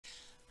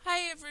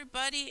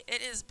everybody,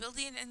 it is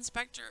Building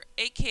Inspector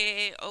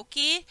aka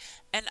Oki,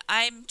 and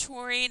I'm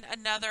touring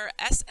another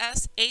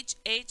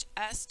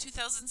SSHHS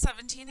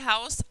 2017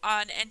 house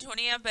on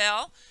Antonia,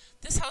 Bayle.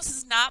 This house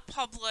is not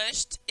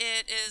published.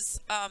 It is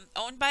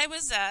owned by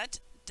Wizette,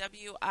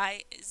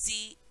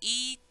 Wizette.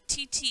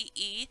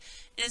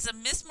 It is a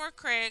Mistmoore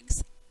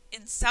Crags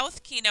in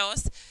South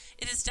Qeynos.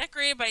 It is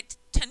decorated by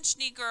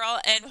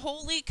Tenchigirl, and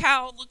holy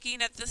cow,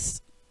 looking at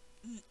this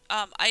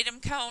item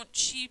count,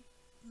 she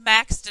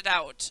maxed it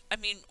out. I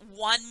mean,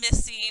 one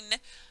missing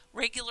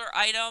regular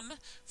item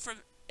from,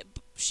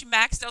 she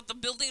maxed out the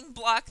building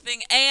block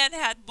thing and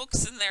had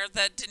books in there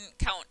that didn't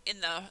count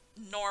in the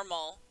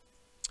normal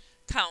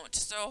count.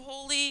 So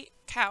holy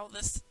cow,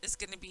 this is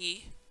going to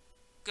be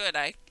good.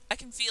 I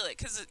can feel it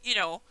because, you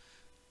know,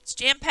 it's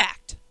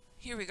jam-packed.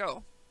 Here we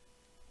go.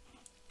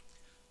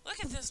 Look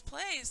at this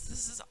place.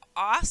 This is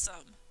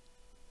awesome.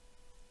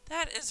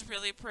 That is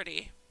really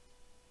pretty.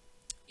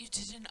 You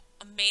did an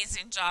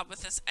amazing job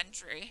with this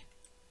entry.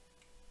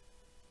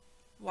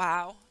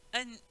 Wow.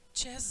 And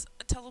she has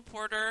a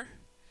teleporter.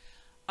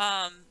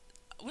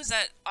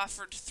 Wizette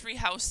offered 3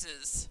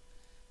 houses,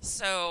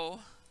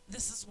 so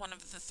this is one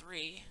of the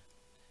 3.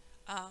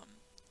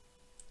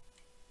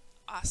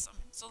 Awesome.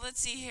 So let's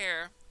see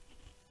here.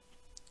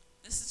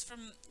 This is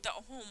from the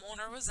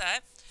homeowner,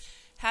 Wizette.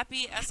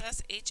 Happy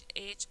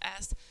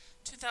SSHHS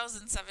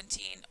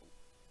 2017.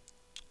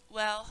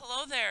 Well,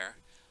 hello there.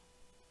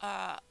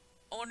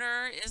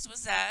 Owner is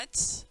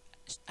Wizette.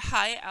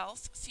 High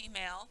elf,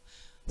 female.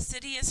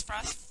 City is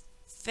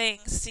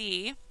Frostfang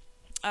Sea.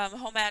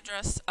 Home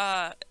address,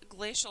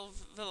 Glacial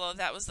Villa.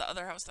 That was the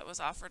other house that was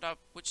offered up,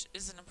 which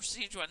isn't a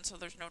prestige one, so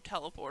there's no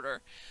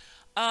teleporter.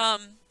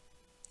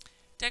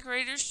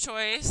 Decorator's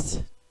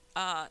choice.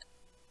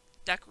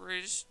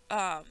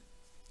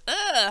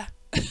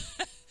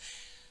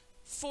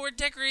 For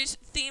decorator's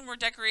theme or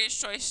decorator's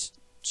choice,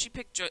 she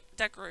picked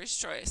decorator's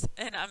choice,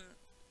 and I'm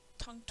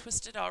tongue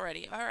twisted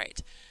already. All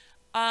right.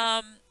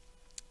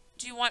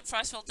 Do you want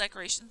Frostfell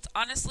decorations?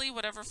 Honestly,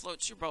 whatever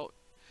floats your boat.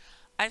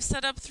 I've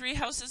set up 3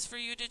 houses for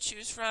you to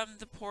choose from.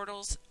 The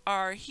portals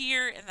are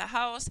here in the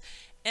house,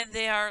 and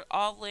they are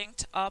all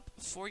linked up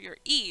for your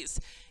ease.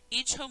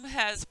 Each home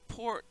has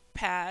port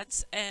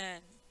pads, a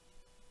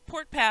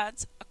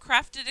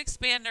crafted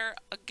expander,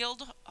 a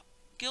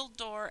guild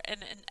door,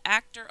 and an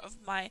actor of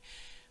my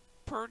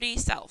pretty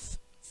self.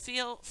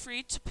 Feel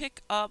free to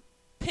pick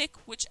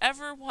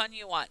whichever one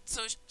you want.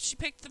 So she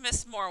picked the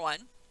Mistmoore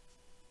one.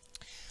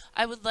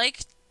 I would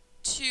like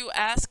to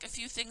ask a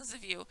few things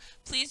of you.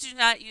 Please do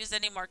not use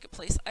any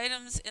marketplace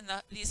items in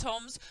these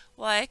homes.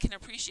 While I can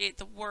appreciate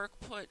the work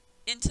put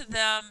into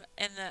them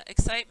and the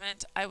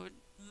excitement, I would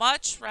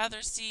much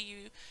rather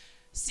see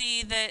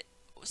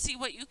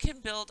what you can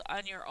build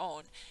on your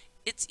own.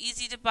 It's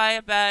easy to buy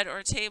a bed or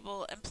a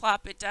table and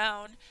plop it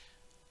down.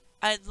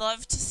 I'd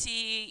love to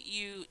see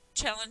you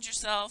challenge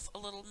yourself a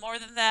little more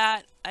than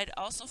that. I'd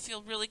also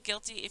feel really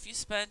guilty if you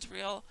spent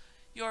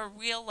your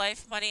real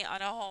life money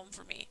on a home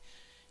for me.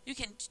 You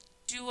can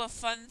do a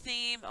fun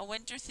theme, a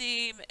winter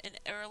theme, an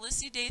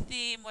Earlissy Day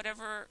theme,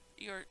 whatever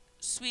your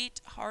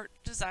sweet heart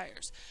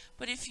desires.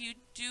 But if you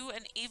do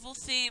an evil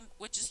theme,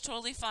 which is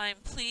totally fine,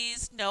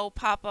 please no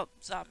pop-up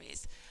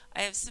zombies.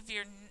 I have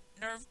severe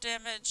nerve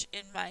damage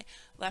in my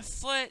left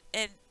foot,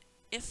 and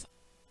if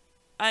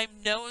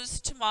I'm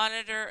nose to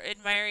monitor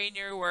admiring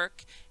your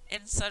work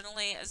and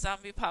suddenly a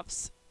zombie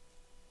pops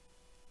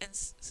and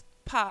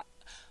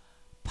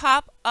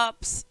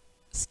pop-ups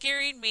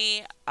scaring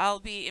me, I'll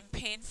be in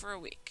pain for a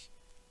week.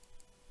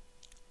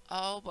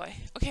 Oh boy.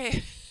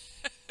 Okay.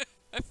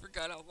 I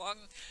forgot how long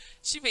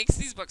she makes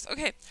these books.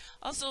 Okay.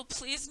 Also,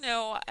 please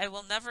know I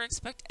will never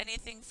expect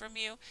anything from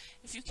you.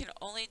 If you can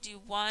only do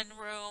one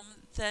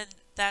room, then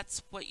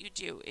that's what you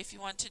do. If you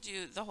want to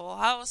do the whole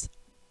house,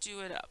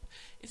 do it up.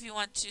 If you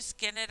want to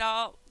skin it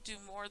all, do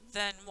more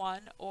than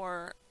one,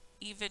 or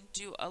even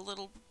do a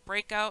little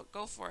breakout,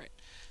 go for it.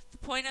 The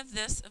point of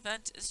this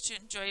event is to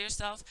enjoy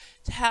yourself,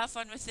 to have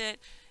fun with it.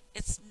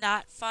 It's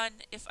not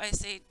fun if I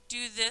say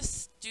do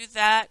this, do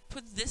that,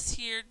 put this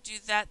here, do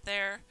that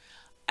there.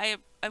 I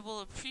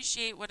will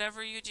appreciate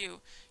whatever you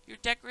do. Your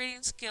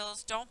decorating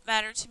skills don't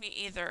matter to me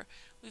either.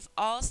 We've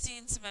all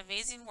seen some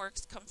amazing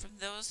works come from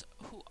those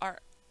who are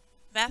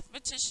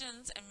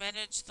mathematicians and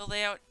manage the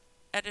layout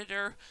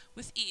editor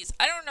with ease.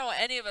 I don't know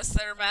any of us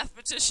that are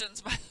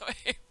mathematicians, by the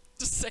way.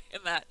 Just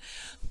saying that.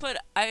 But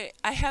I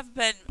have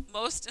been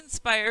most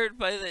inspired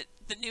by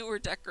the newer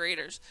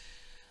decorators.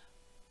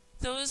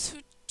 Those who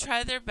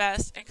try their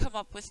best and come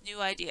up with new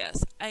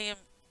ideas. I am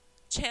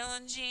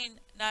challenging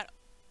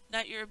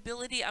not your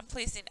ability on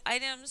placing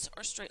items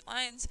or straight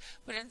lines,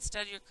 but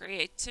instead your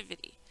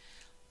creativity.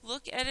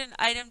 Look at an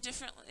item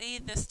differently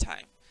this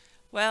time.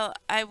 Well,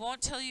 I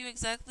won't tell you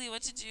exactly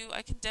what to do.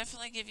 I can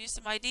definitely give you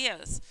some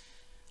ideas.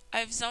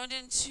 I've zoned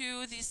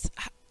into these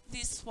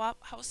swap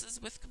houses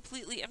with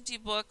completely empty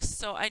books,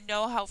 so I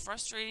know how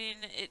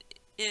frustrating it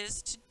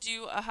is to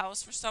do a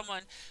house for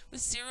someone with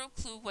zero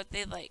clue what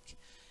they like.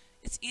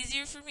 It's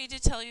easier for me to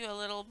tell you a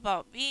little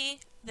about me,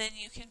 then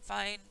you can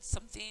find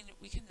something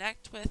we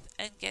connect with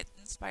and get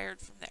inspired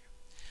from there.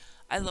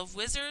 I love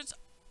wizards.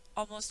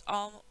 Almost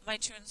all my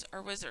tunes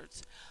are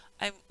wizards.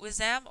 I'm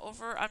Wizam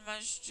over on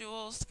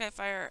Majul,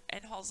 Skyfire,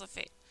 and Halls of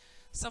Fate.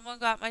 Someone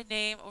got my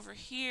name over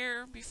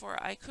here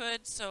before I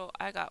could, so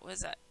I got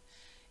Wizette.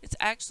 It's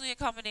actually a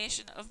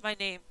combination of my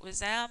name,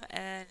 Wizam,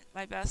 and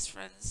my best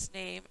friend's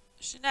name,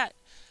 Jeanette.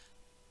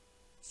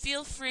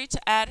 Feel free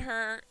to add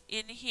her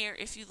in here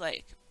if you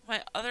like.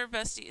 My other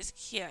bestie is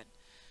Kian.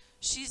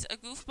 She's a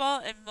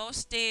goofball, and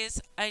most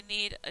days I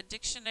need a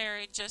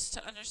dictionary just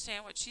to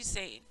understand what she's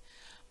saying.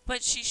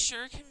 But she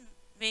sure can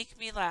make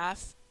me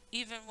laugh,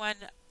 even when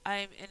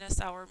I'm in a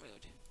sour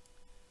mood.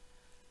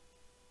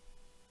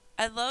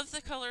 I love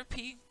the color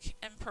pink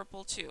and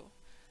purple too.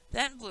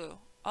 Then blue.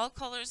 All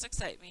colors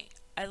excite me.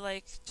 I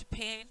like to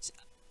paint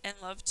and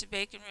love to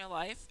bake in real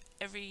life.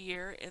 Every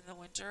year in the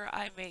winter,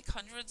 I make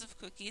hundreds of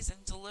cookies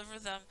and deliver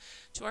them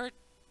to our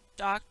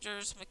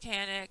doctors,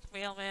 mechanic,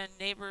 mailman,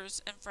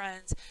 neighbors, and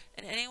friends,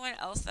 and anyone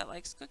else that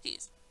likes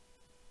cookies.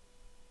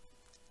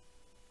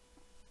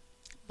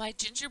 My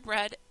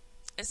gingerbread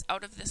is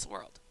out of this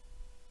world.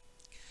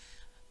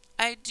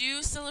 I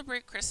do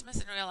celebrate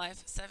Christmas in real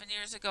life. 7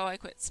 years ago, I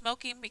quit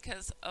smoking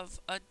because of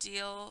a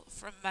deal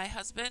from my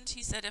husband.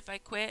 He said if I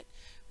quit,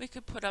 we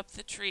could put up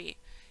the tree.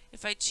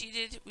 If I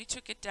cheated, we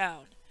took it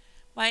down.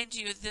 Mind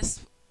you,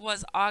 this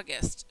was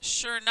August.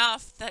 Sure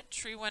enough, that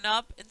tree went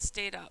up and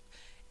stayed up.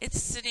 It's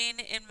sitting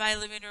in my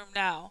living room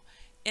now,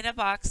 in a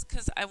box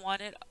because I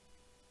want it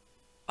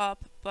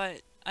up,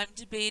 but I'm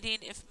debating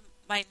if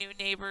my new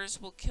neighbors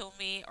will kill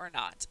me or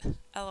not.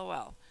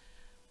 LOL.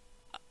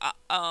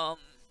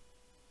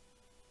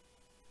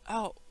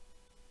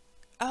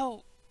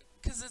 Oh,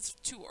 because it's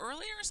too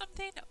early or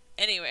something?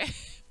 Anyway,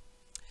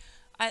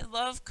 I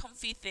love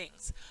comfy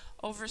things.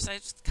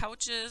 Oversized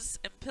couches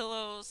and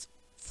pillows,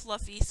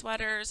 fluffy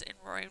sweaters, and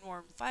roaring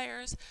warm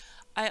fires.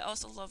 I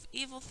also love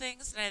evil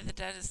things. Night of the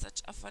Dead is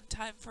such a fun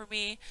time for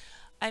me.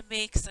 I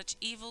make such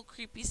evil,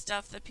 creepy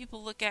stuff that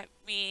people look at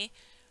me.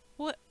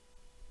 What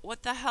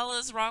the hell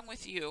is wrong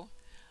with you?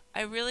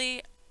 I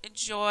really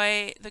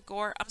enjoy the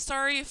gore. I'm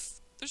sorry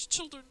if there's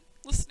children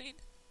listening.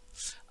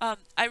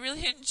 I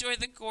really enjoy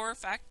the gore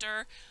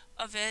factor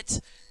of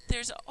it.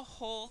 There's a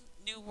whole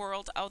new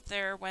world out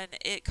there when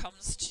it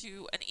comes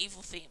to an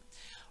evil theme.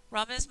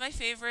 Rum is my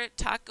favorite.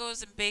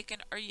 Tacos and bacon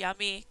are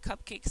yummy.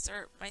 Cupcakes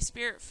are my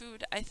spirit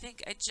food. I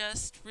think I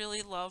just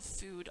really love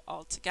food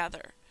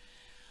altogether.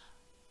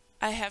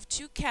 I have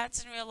 2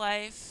 cats in real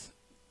life,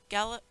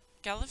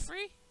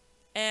 Gallifrey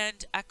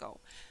and Echo.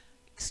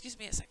 Excuse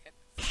me a second.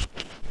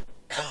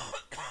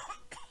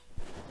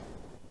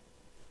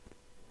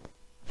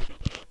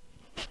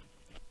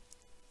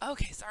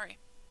 Okay, sorry.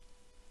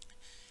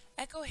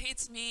 Echo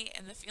hates me,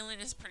 and the feeling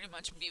is pretty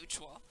much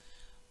mutual.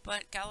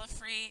 But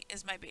Gallifrey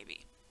is my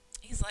baby.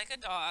 He's like a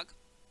dog.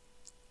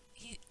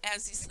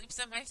 As he sleeps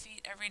at my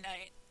feet every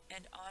night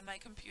and on my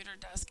computer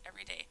desk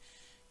every day.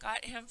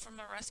 Got him from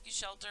a rescue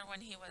shelter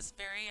when he was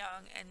very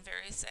young and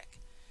very sick.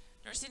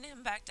 Nursing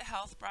him back to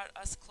health brought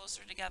us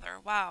closer together.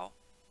 Wow.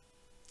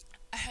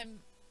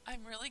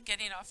 I'm really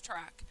getting off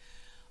track.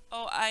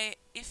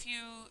 If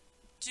you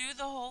do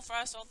the whole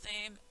Frostal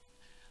theme,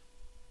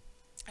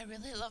 I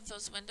really love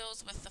those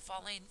windows with the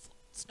falling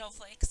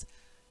snowflakes.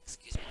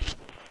 Excuse me.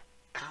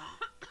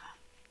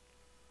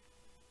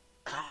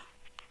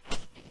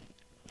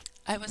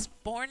 I was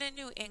born in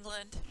New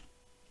England,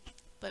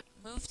 but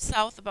moved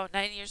south about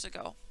 9 years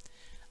ago.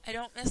 I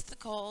don't miss the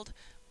cold,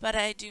 but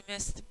I do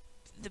miss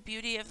the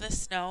beauty of the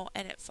snow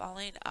and it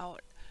falling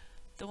out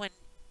the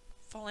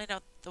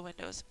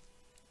windows.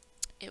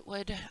 It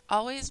would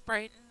always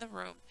brighten the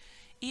room,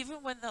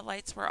 even when the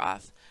lights were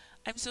off.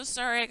 I'm so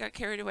sorry I got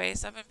carried away.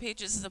 7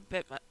 pages is a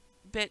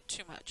bit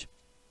too much.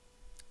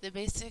 The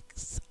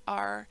basics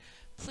are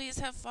please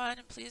have fun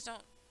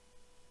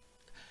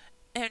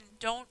and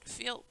don't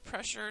feel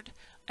pressured.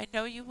 I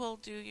know you will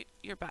do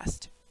your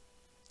best.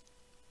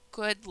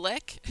 Good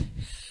lick.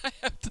 I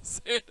have to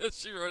say it as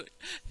she wrote it.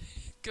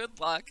 Good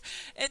luck.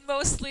 And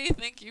mostly,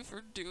 thank you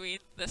for doing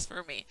this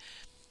for me.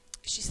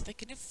 She's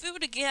thinking of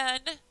food again.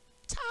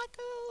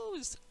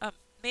 Tacos.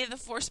 May the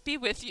force be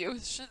with you.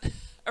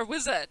 Or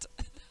Wizette.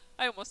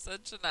 I almost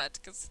said Jeanette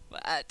because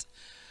that.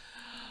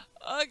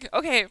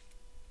 Okay.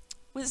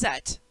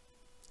 Wizette.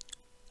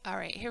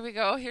 Alright, here we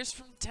go. Here's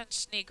from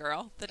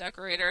Tenchigirl, the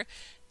decorator.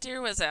 Dear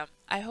Wizam,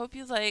 I hope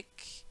you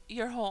like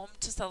your home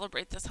to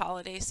celebrate this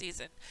holiday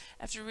season.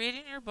 After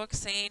reading your book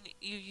saying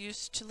you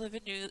used to live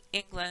in New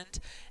England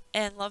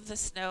and love the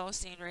snow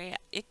scenery,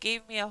 it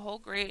gave me a whole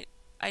great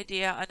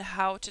idea on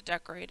how to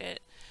decorate it.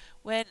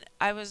 When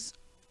I was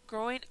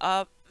growing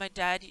up, my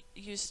dad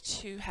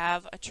used to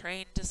have a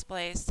train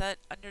display set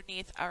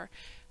underneath our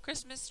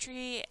Christmas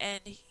tree, and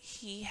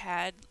he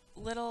had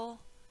little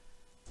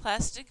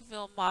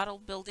Plasticville model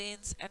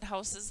buildings and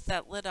houses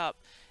that lit up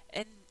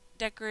and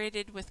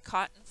decorated with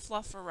cotton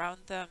fluff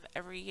around them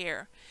every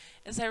year.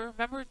 As I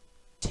remember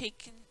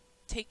taking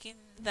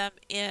them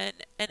in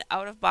and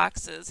out of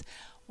boxes,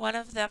 one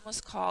of them was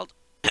called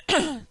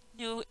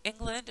New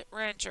England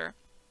rancher,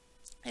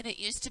 and it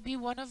used to be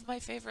one of my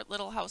favorite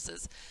little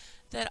houses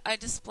that I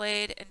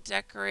displayed and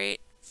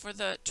decorate for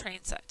the train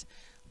set.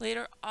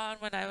 Later on,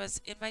 when I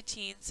was in my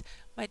teens,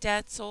 my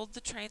dad sold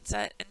the train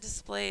set and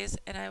displays,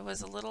 and I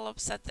was a little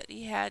upset that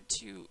he had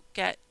to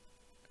get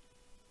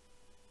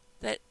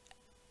that.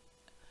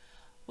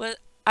 Well,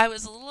 I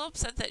was a little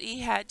upset that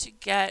he had to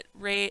get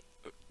rid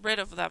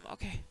of them.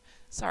 Okay,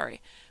 sorry,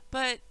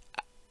 but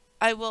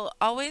I will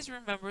always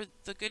remember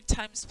the good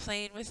times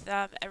playing with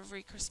them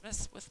every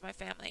Christmas with my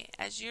family.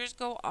 As years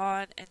go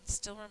on and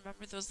still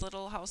remember those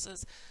little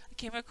houses, I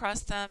came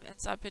across them and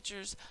saw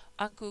pictures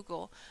on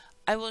Google.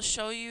 I will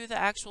show you the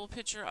actual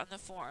picture on the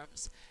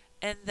forums.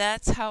 And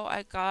that's how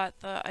I got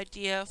the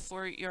idea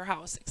for your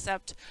house,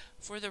 except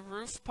for the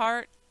roof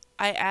part,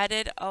 I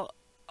added a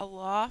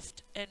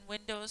loft and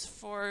windows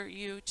for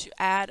you to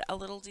add a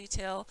little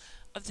detail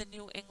of the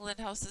New England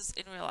houses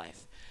in real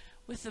life.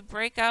 With the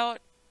breakout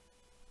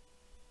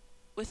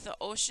with the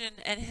ocean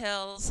and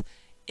hills,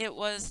 it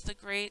was the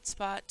great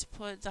spot to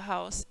put the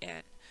house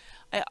in.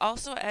 I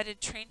also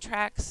added train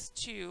tracks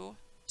too,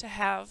 to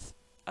have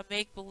a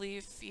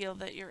make-believe feel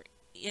that you're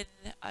in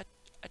a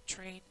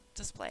train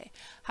display.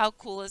 How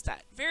cool is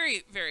that?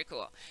 Very, very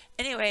cool.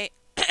 Anyway,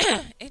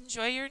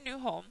 enjoy your new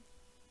home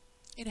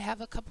and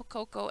have a cup of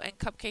cocoa and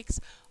cupcakes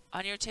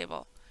on your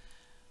table.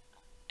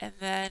 And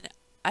then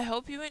I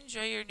hope you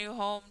enjoy your new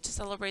home to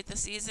celebrate the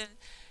season.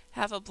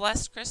 Have a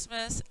blessed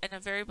Christmas and a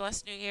very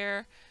blessed New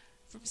Year.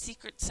 From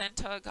Secret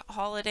Santa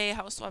Holiday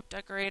House Swap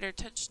Decorator,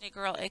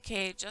 Tenchigirl,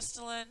 aka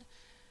Justin.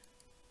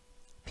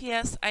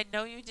 P.S. I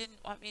know you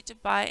didn't want me to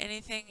buy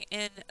anything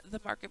in the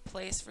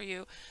marketplace for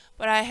you,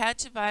 but I had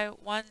to buy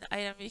one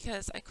item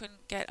because I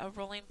couldn't get a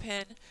rolling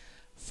pin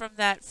from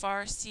that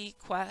Far Sea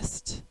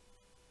quest,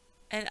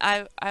 and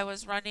I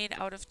was running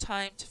out of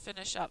time to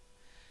finish up.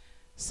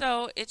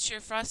 So it's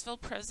your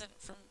Frostville present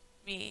from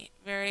me,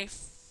 Mary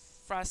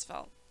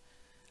Frostville.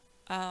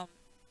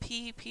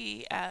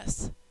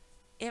 P.P.S.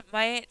 It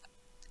might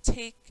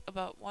take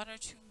about 1 or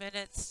 2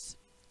 minutes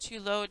to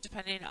load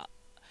depending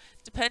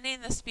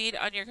the speed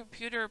on your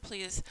computer.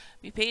 Please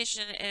be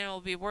patient and it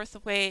will be worth the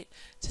wait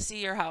to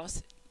see your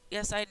house.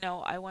 Yes, I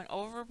know, I went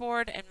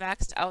overboard and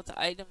maxed out the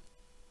item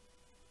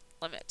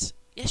limit.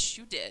 Yes,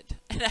 you did.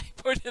 And I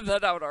pointed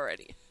that out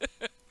already.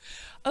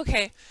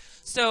 Okay,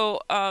 so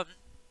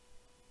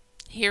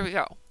here we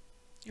go.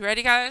 You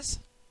ready, guys?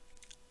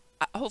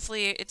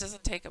 Hopefully it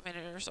doesn't take a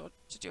minute or so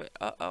to do it.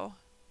 Uh-oh.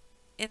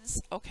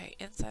 Okay,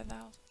 inside the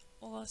house.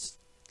 Well, let's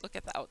look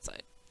at the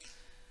outside.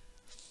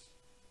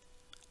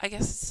 I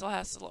guess it still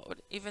has to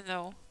load, even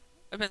though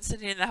I've been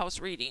sitting in the house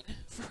reading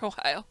for a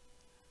while.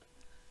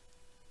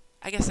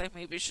 I guess I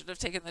maybe should have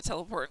taken the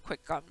teleport and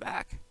quick gone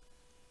back.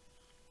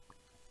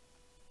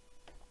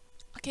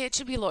 Okay, it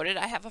should be loaded.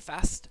 I have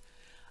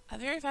a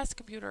very fast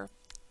computer.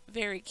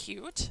 Very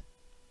cute.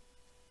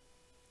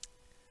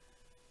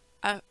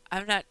 I'm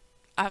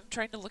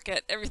trying to look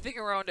at everything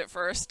around it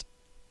first.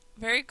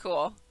 Very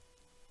cool.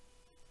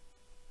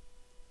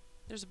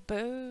 There's a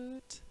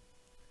boat.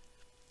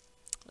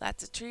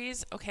 Lots of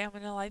trees. Okay, I'm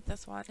gonna light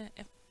this one.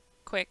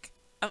 Quick.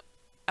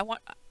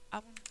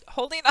 I'm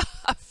holding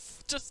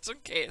off just in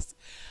case.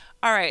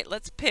 All right,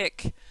 let's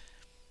pick.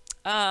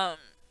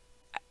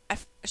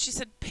 She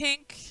said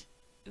pink,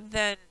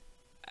 then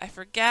I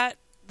forget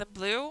the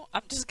blue.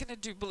 I'm just gonna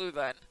do blue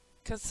then,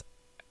 cause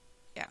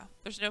yeah,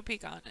 there's no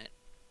pink on it.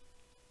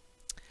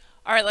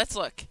 All right, let's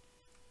look.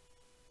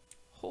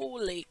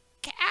 Holy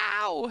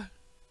cow!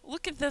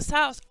 Look at this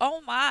house.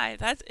 Oh my,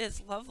 that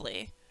is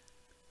lovely.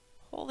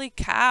 Holy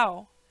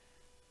cow.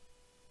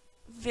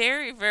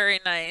 Very, very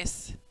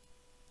nice.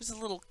 There's a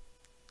little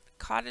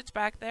cottage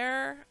back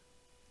there.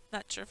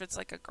 Not sure if it's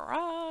like a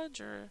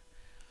garage or...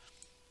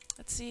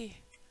 Let's see.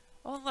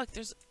 Oh, look,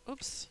 there's...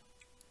 Oops.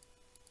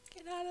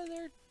 Get out of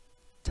there,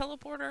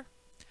 teleporter.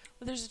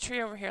 Well, there's a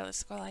tree over here.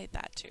 Let's go light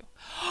that too.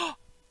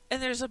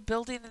 And there's a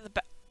building in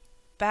the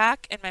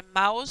back, and my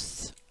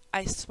mouse,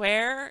 I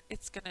swear,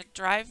 it's gonna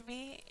drive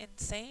me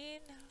insane.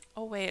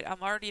 Oh, wait,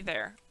 I'm already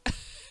there.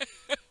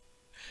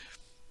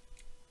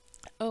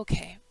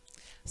 Okay.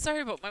 Sorry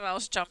about my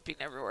mouse jumping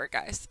everywhere,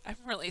 guys. I'm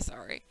really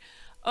sorry.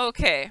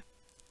 Okay.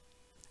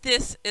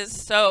 This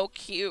is so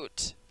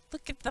cute.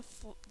 Look at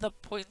the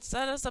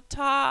poinsettias up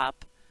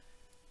top.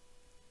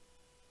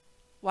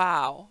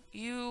 Wow.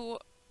 You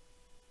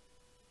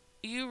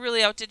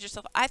really outdid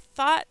yourself. I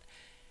thought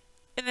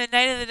in the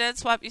Night of the Dead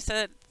swap you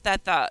said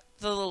that the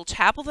little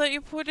chapel that you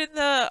put in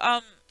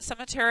the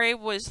cemetery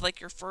was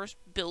like your first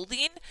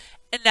building,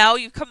 and now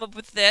you come up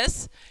with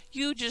this.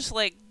 You just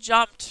like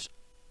jumped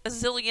a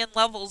zillion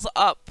levels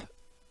up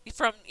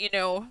from, you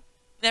know,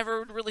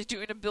 never really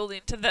doing a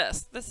building to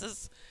this. This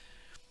is,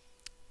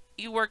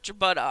 you worked your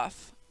butt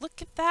off.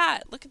 Look at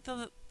that. Look at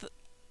the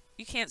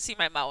you can't see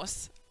my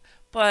mouse,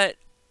 but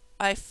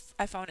I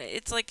found it.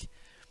 It's like,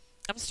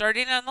 I'm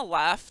starting on the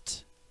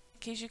left, in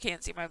case you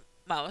can't see my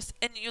mouse,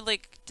 and you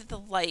like did the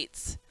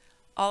lights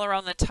all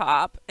around the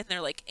top, and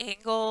they're like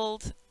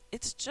angled.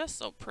 It's just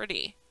so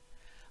pretty.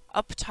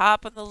 Up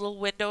top on the little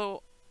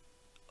window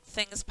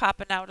things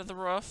popping out of the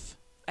roof.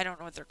 I don't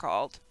know what they're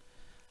called.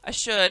 I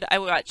should. I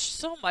watch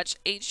so much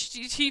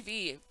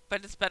HGTV,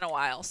 but it's been a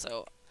while,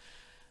 so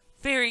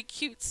very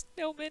cute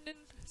snowman and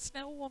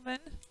snowwoman.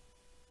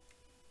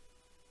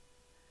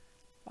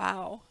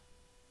 Wow.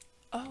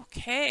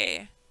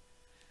 Okay.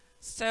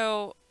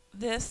 So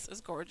this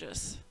is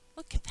gorgeous.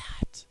 Look at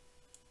that.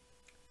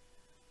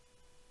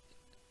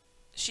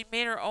 She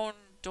made her own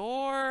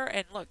door,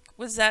 and look,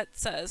 Wizette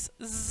says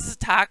zzz,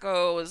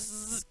 tacos,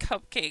 zzz,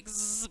 cupcakes,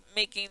 zzz,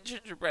 making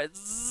gingerbread.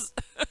 Zzz.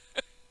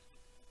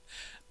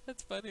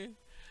 That's funny.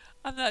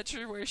 I'm not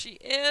sure where she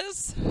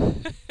is.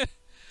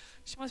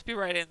 She must be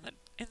right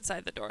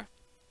inside the door.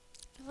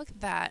 Look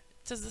at that.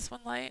 Does this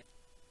one light?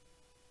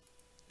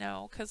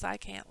 No, because I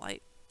can't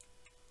light.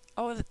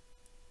 Oh,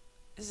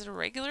 is it a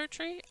regular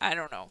tree? I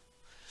don't know.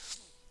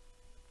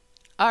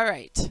 All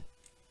right.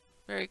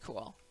 Very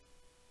cool.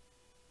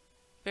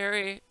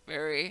 Very,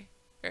 very,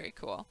 very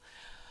cool.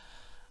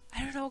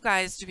 I don't know,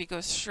 guys. Do we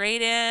go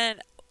straight in,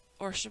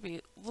 or should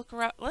we look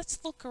around? Let's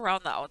look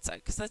around the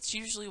outside, because that's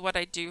usually what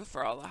I do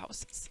for all the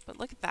houses. But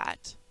look at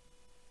that.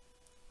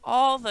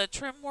 All the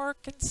trim work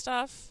and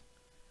stuff.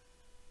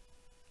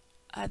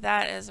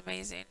 That is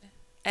amazing.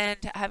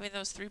 And having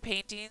those 3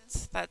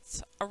 paintings,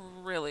 that's a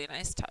really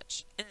nice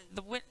touch. And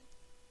the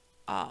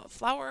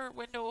flower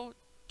window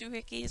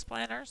doohickeys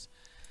planters.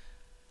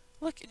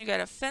 Look, and you got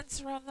a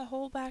fence around the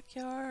whole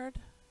backyard.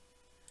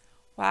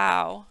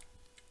 Wow.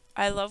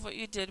 I love what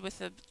you did with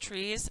the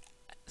trees,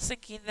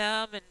 sinking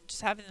them and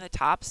just having the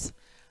tops.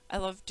 I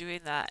love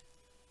doing that.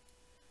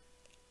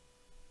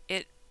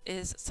 It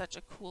is such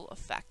a cool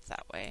effect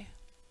that way.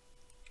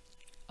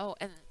 Oh,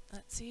 and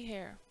let's see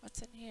here.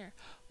 What's in here?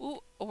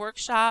 Ooh, a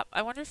workshop.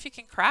 I wonder if you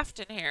can craft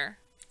in here.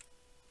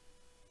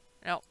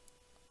 No.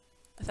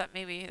 I thought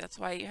maybe that's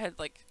why you had,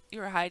 like, you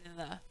were hiding in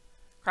the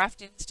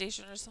crafting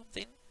station or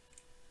something.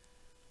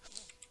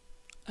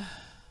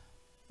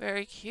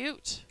 Very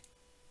cute.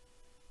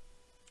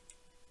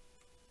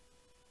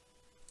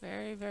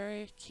 Very,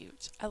 very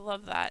cute. I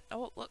love that.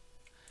 Oh, look.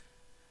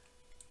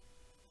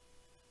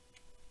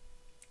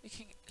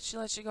 She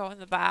lets you go in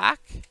the back.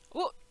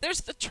 Oh,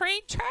 there's the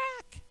train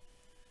track.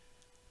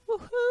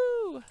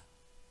 Woohoo!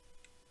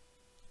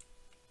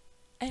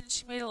 And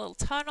she made a little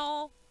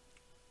tunnel.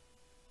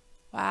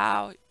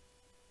 Wow.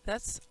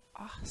 That's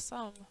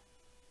awesome.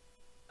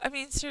 I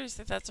mean,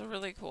 seriously, that's a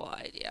really cool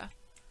idea.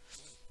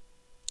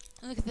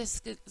 Look at this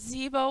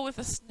gazebo with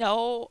a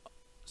snow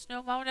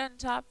mountain on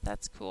top.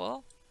 That's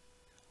cool.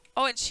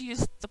 Oh, and she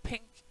used the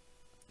pink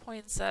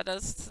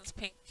poinsettias since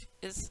pink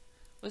was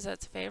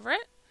Wizette's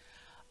favorite.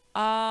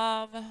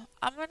 I'm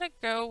gonna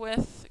go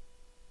with,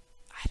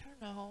 I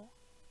don't know,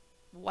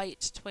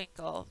 white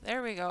twinkle.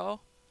 There we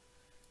go.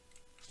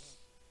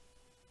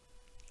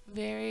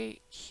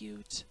 Very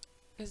cute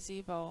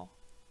gazebo.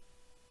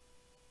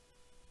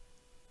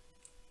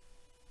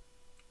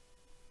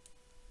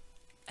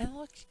 And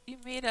look, you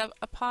made a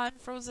pond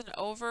frozen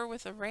over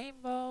with a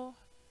rainbow.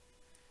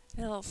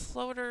 And a little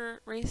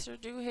floater racer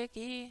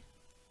doohickey.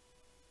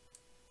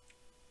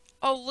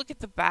 Oh, look at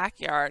the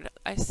backyard.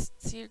 I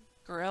see a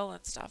grill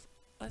and stuff.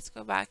 Let's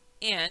go back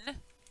in.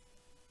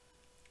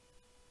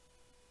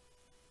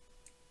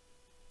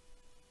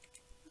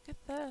 Look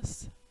at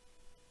this.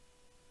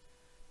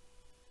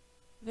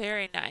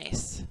 Very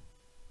nice.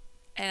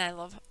 And I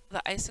love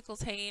the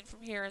icicles hanging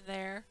from here and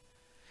there.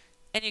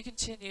 And you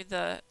continue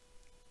the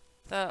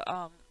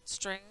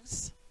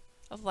strings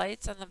of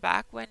lights on the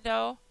back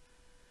window.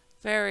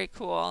 Very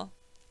cool.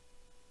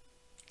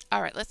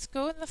 All right, let's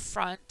go in the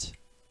front.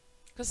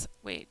 Because,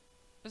 wait,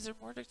 was there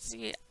more to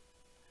see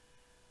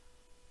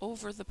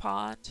over the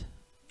pond?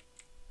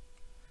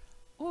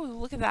 Ooh,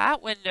 look at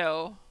that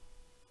window.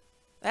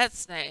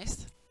 That's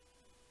nice.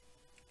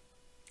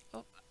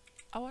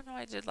 Oh no,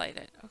 I did light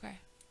it. Okay.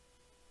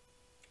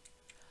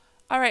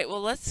 All right,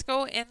 well, let's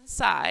go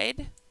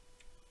inside.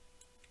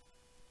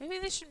 Maybe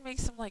they should make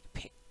some, like,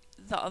 pink,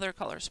 the other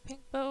colors.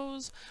 Pink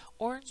bows,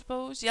 orange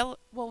bows, yellow.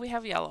 Well, we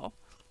have yellow.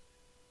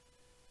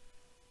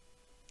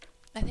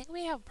 I think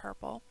we have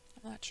purple.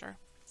 I'm not sure.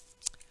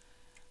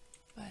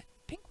 But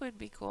pink would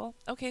be cool.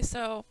 Okay,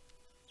 so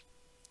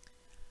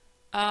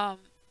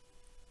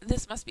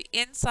this must be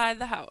inside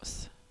the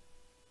house.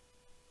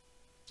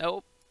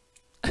 Nope.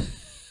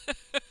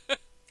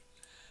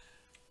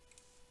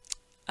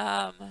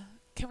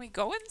 Can we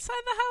go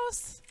inside the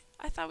house?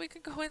 I thought we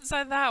could go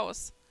inside the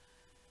house.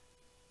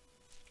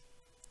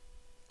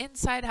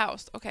 Inside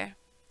house. Okay.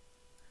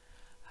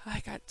 I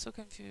got so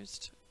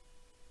confused.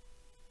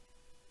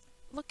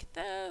 Look at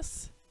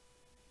this.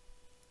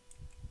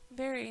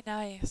 Very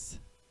nice.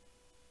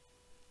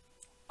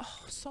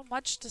 Oh, so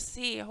much to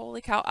see. Holy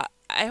cow.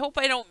 I hope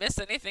I don't miss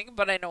anything,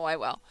 but I know I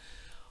will.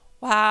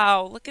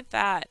 Wow, look at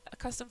that. A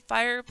custom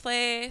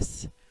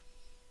fireplace.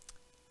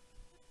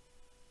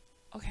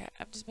 Okay,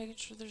 I'm just making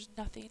sure there's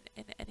nothing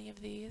in any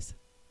of these.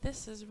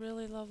 This is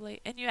really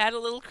lovely. And you add a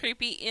little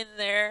creepy in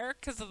there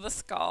because of the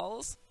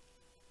skulls.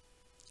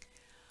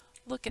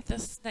 Look at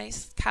this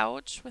nice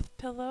couch with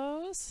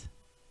pillows.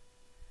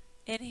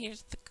 And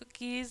here's the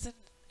cookies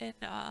and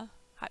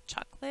hot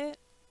chocolate.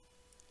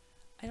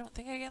 I don't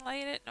think I can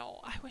light it. No,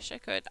 I wish I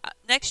could.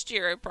 Next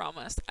year, I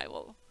promise, I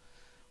will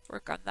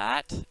work on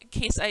that in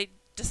case I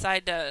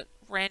decide to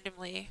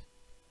randomly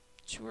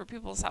tour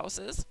people's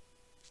houses,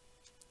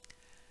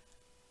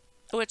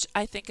 which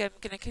I think I'm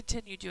going to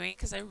continue doing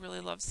because I really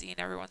love seeing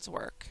everyone's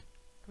work.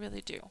 I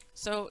really do.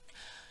 So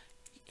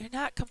you're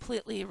not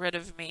completely rid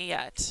of me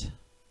yet.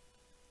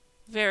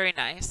 Very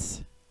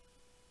nice.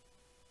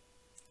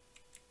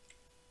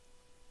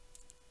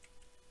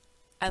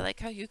 I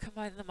like how you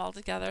combine them all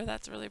together.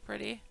 That's really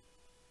pretty.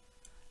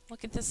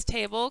 Look at this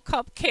table.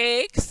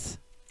 Cupcakes.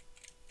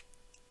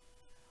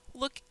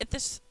 Look at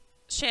this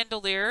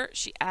chandelier.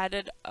 She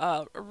added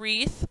a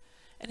wreath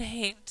and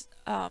hanged.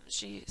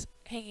 She's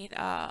hanging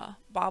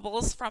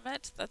baubles from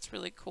it. That's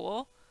really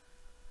cool.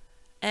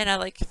 And I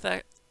like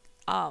the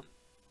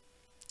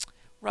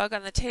rug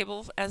on the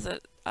table as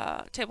a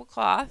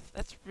tablecloth.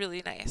 That's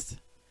really nice.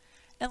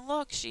 And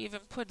look, she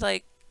even put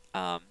like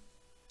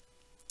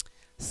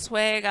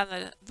swag on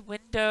the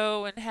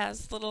window and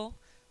has little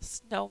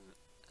snow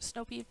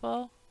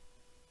people.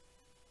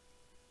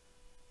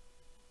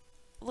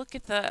 Look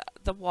at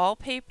the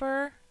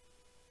wallpaper,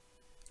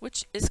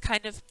 which is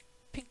kind of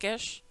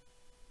pinkish,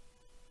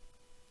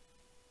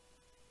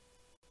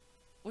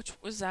 which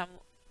was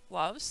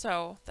love,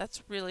 so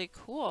that's really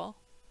cool.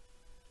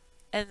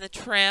 And the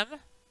trim,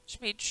 she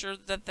made sure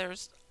that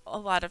there's a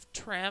lot of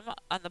trim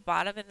on the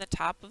bottom and the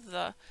top of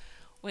the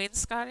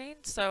wainscoting.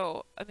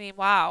 So I mean,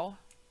 wow.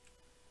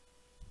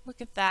 Look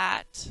at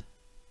that.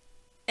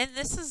 And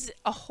this is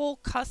a whole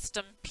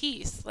custom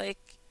piece.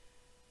 Like,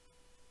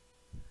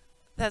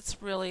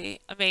 that's really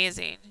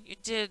amazing. You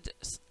did,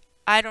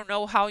 I don't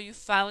know how you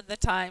found the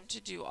time to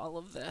do all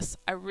of this.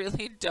 I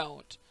really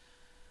don't.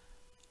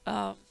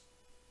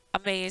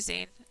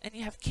 Amazing. And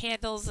you have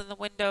candles in the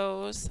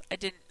windows. I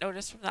didn't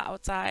notice from the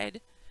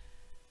outside.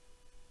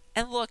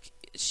 And look,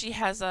 she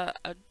has a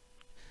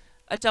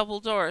double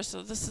door.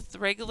 So this is the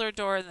regular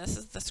door and this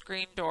is the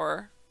screen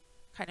door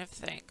kind of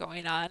thing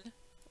going on.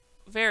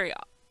 Very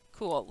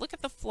cool. Look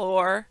at the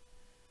floor.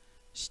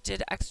 She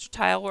did extra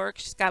tile work.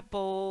 She's got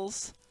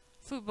bowls,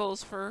 food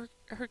bowls for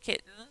her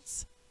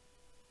kittens.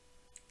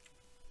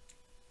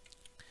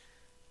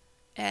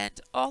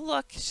 And oh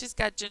look, she's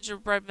got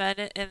gingerbread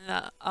men in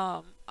the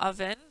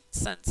oven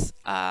since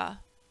and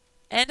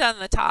on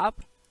the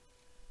top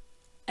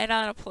and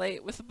on a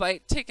plate with a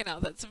bite taken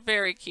out. That's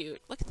very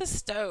cute. Look at the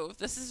stove.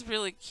 This is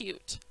really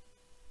cute.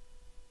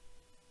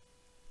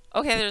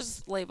 Okay,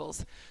 there's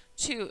labels.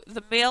 To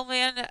the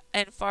mailman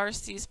and Far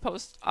Seas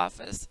Post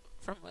Office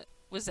from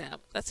Wizette.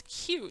 That's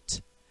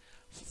cute.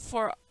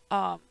 For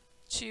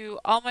to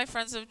all my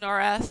friends of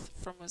Noreth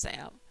from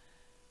Wizette.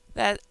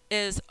 That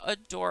is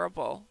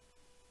adorable.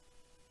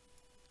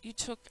 You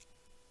took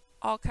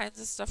all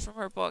kinds of stuff from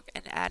her book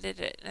and added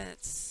it, and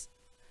it's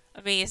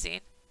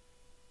amazing.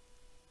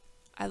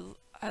 I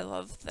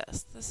love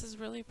this. This is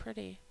really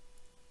pretty.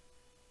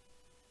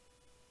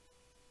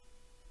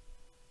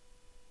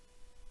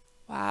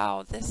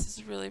 Wow, this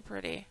is really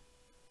pretty.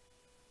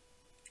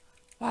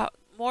 Wow,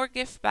 more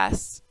gift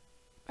baskets.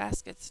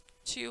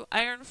 To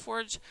Iron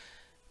Forge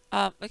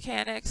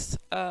mechanics.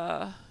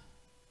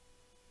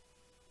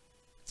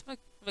 It's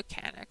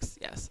mechanics,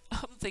 yes.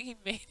 I'm thinking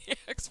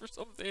maniacs for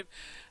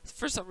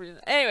some reason.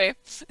 Anyway,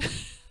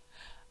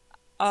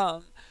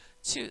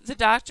 to the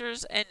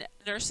doctors and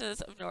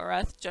nurses of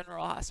Noreth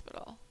General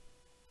Hospital.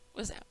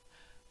 Was that?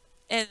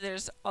 And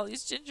there's all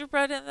these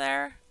gingerbread in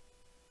there.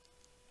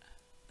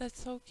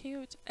 That's so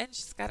cute. And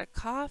she's got a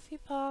coffee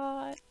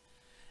pot,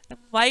 a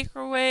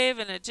microwave,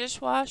 and a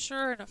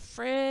dishwasher, and a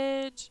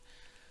fridge.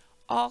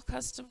 All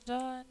custom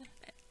done.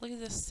 Look at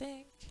the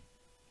sink.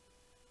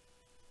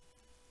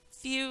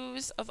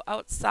 Views of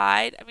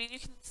outside. I mean, you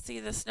can see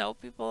the snow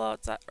people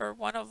outside, or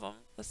one of them,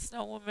 the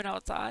snow woman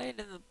outside,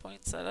 and the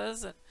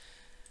poinsettias, and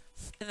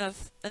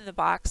in the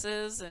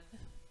boxes, and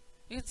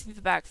you can see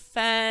the back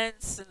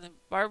fence and the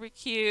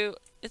barbecue.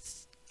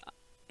 It's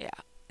yeah,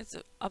 it's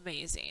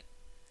amazing.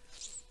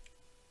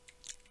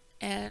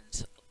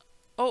 And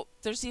oh,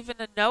 there's even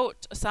a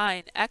note, a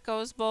sign,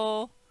 Echoes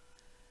Bowl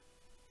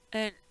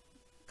and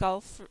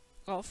Gulf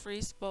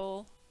Reese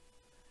Bowl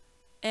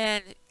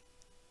and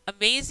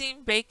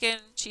Amazing Bacon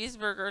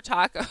Cheeseburger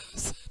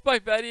Tacos by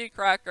Betty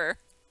Crocker.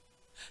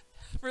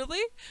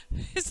 Really?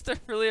 Is there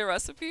really a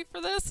recipe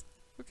for this?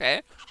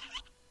 Okay.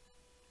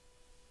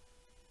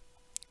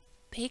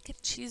 Bacon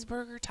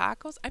cheeseburger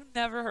tacos? I've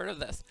never heard of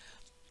this.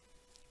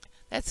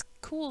 That's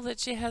cool that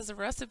she has a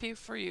recipe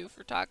for you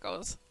for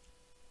tacos.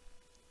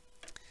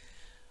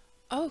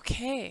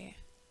 Okay.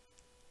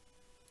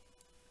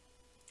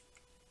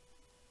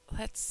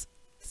 Let's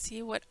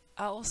see what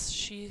else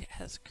she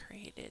has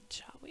created,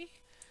 shall we?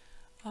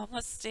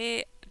 Let's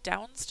stay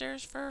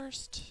downstairs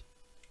first.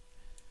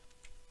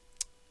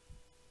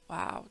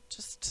 Wow,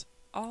 just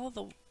all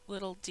the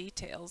little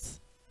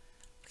details.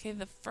 Okay,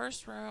 the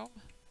first room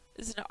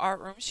is an art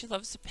room. She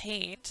loves to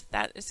paint.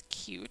 That is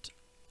cute.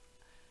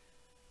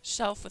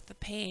 Shelf with the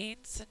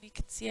paints, and you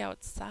can see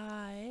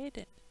outside.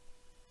 And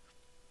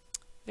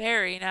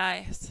very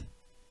nice.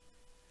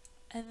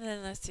 And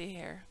then let's see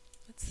here.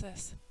 What's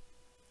this?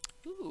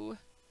 Ooh.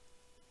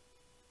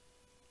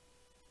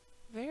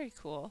 Very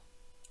cool.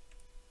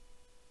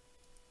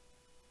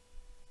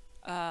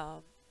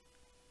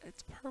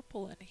 It's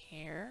purple in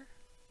here.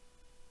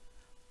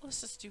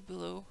 Let's just do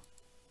blue,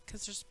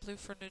 because there's blue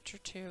furniture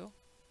too.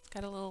 It's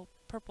got a little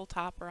purple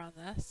topper on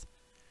this.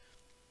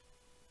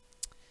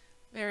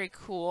 Very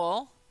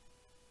cool.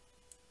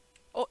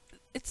 Oh,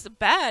 it's the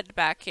bed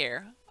back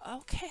here.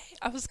 Okay,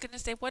 I was gonna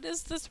say, what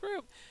is this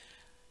room?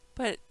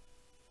 But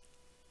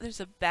there's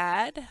a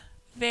bed.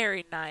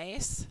 Very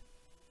nice.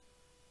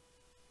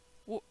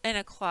 In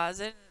a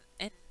closet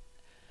and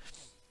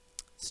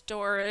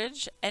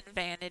storage and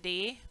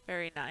vanity.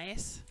 Very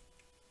nice.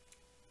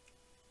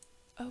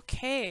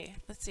 Okay,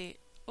 let's see.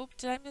 Oh,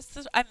 did I miss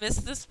this? I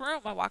missed this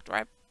room. I walked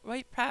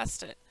right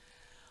past it.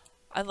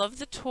 I love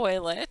the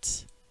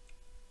toilet.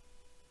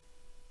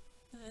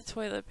 And the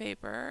toilet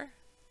paper.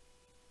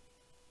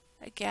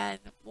 Again,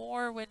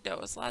 more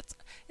windows. Lots.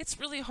 It's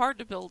really hard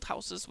to build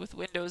houses with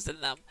windows in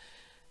them.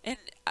 And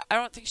I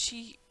don't think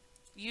she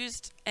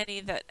used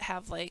any that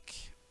have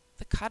like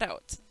the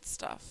cutouts and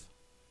stuff.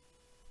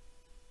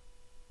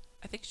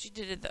 I think she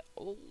did it the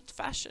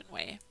old-fashioned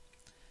way.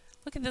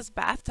 Look at this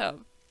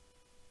bathtub.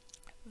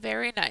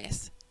 Very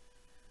nice.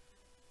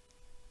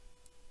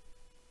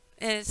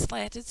 And it's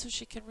slanted so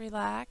she can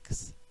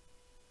relax.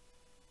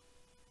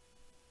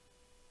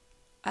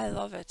 I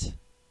love it.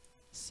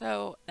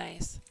 So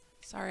nice.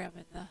 Sorry, I'm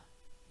in the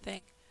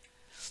thing.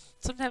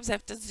 Sometimes I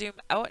have to zoom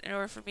out in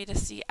order for me to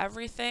see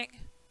everything.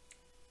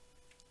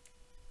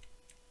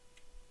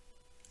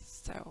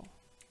 So,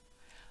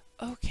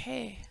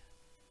 okay.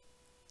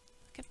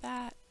 Look at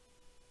that.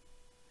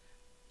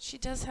 She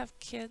does have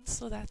kids,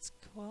 so that's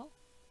cool.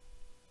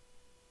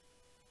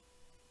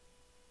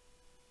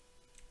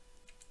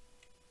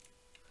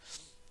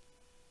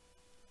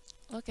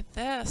 Look at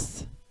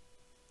this.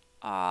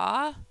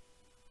 Aw.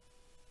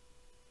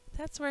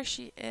 That's where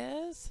she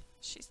is.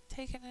 She's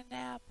taking a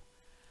nap.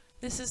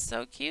 This is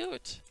so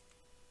cute.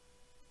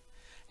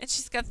 And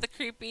she's got the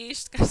creepy,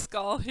 she's got a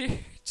skull here.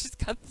 She's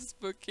got this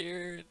book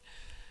here. And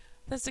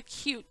that's a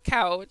cute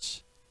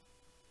couch.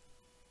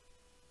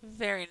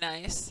 Very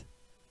nice.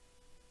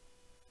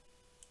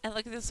 And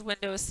look at this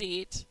window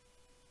seat.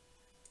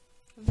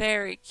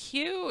 Very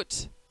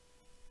cute.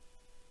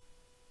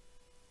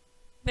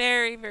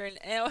 Very, very,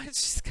 and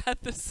she's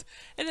got this,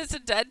 and it's a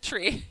dead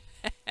tree.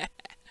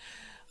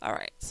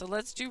 Alright, so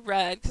let's do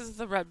red because of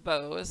the red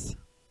bows.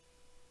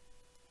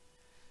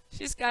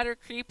 She's got her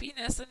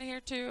creepiness in here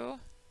too.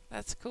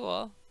 That's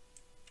cool.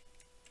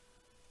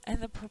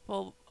 And the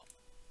purple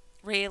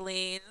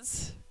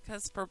railings,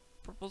 because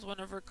purple's one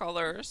of her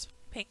colors.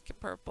 Pink and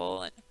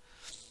purple, and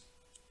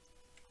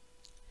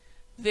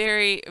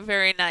very,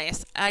 very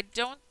nice. I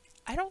don't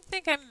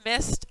think I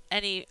missed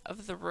any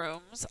of the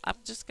rooms. I'm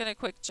just gonna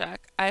quick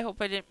check. I hope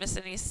I didn't miss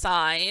any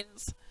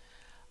signs.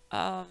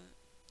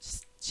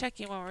 Just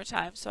checking one more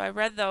time. So I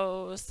read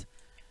those.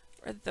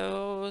 I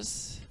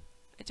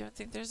don't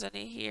think there's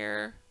any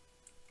here.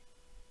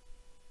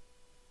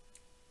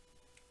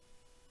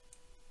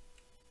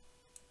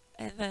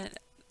 And then,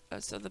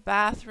 so the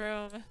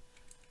bathroom,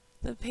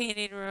 the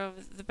painting room,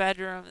 the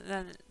bedroom, and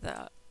then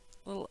the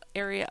little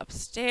area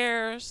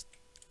upstairs,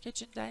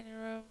 kitchen, dining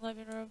room,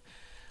 living room.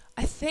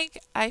 I think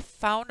I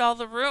found all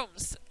the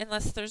rooms,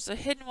 unless there's a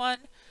hidden one.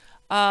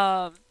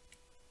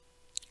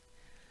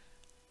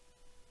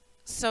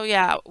 So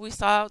yeah, we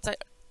saw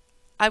outside.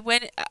 I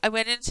went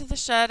into the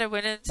shed. I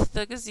went into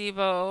the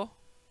gazebo.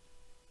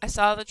 I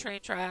saw the train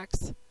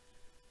tracks.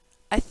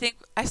 I think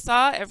I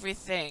saw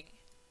everything.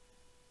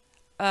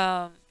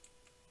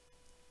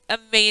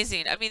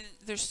 Amazing. I mean,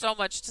 there's so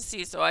much to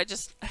see, so I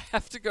just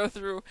have to go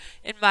through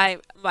in my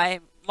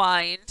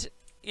mind,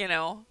 you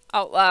know,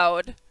 out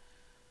loud.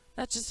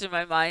 Not just in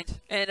my mind.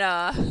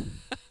 And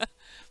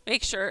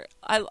make sure.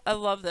 I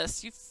love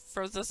this. You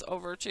froze this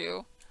over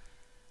too.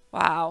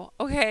 Wow.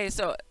 Okay,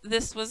 so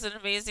this was an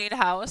amazing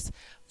house.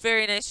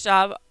 Very nice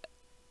job.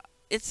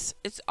 It's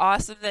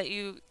awesome that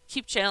you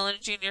keep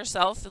challenging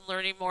yourself and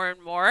learning more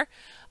and more.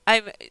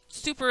 I'm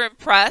super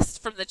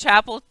impressed from the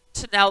chapel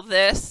to now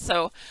this.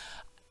 So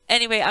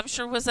anyway, I'm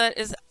sure Wizette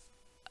is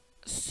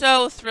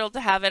so thrilled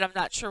to have it. I'm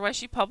not sure why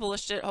she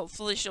published it.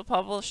 Hopefully she'll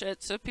publish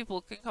it so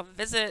people can come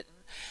visit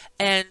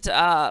and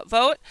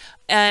vote.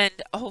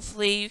 And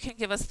hopefully you can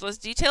give us those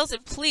details.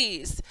 And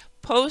please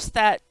post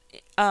that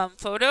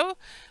photo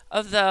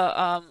of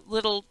the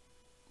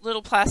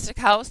little plastic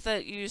house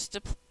that you used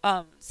to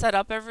set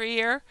up every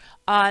year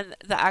on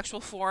the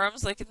actual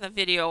forums, like in the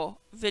video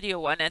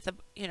one at the,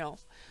 you know,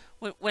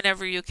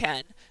 whenever you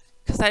can,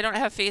 because I don't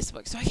have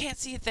Facebook, so I can't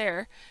see it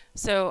there.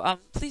 So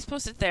please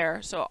post it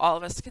there so all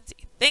of us can see.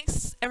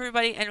 Thanks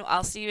everybody, and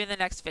I'll see you in the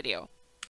next video.